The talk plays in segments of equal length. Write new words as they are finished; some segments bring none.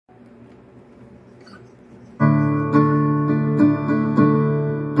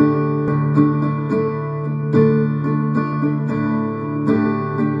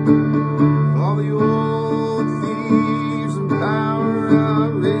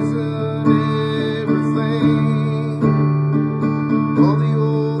isn't everything. All the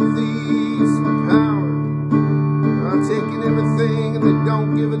old thieves in power are taking everything and they don't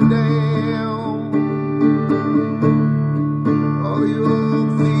give a damn. All the old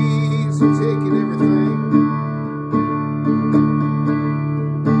thieves are taking everything.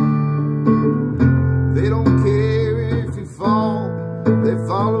 They don't care if you fall, they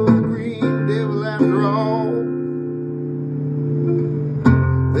follow the green devil after all.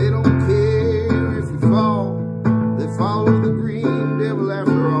 They don't care if you fall, they follow the green devil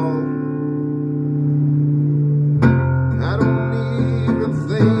after all. I don't even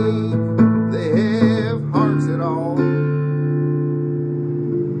think they have hearts at all.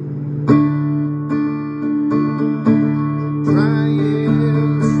 Try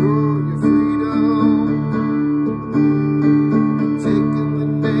and destroy your freedom, taking the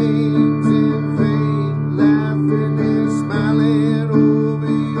names in vain, laughing and smiling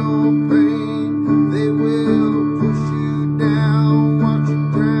over your pain. They will push you down, watch you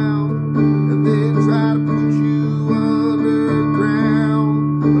drown, and then try to put you underground.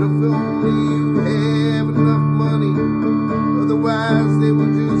 But if only you have enough money, otherwise they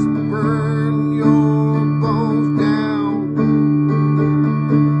will just burn your bones down.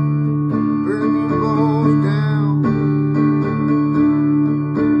 Burn your bones down.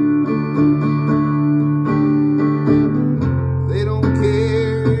 They don't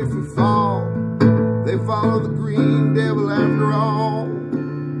care if you fall, they follow the green devil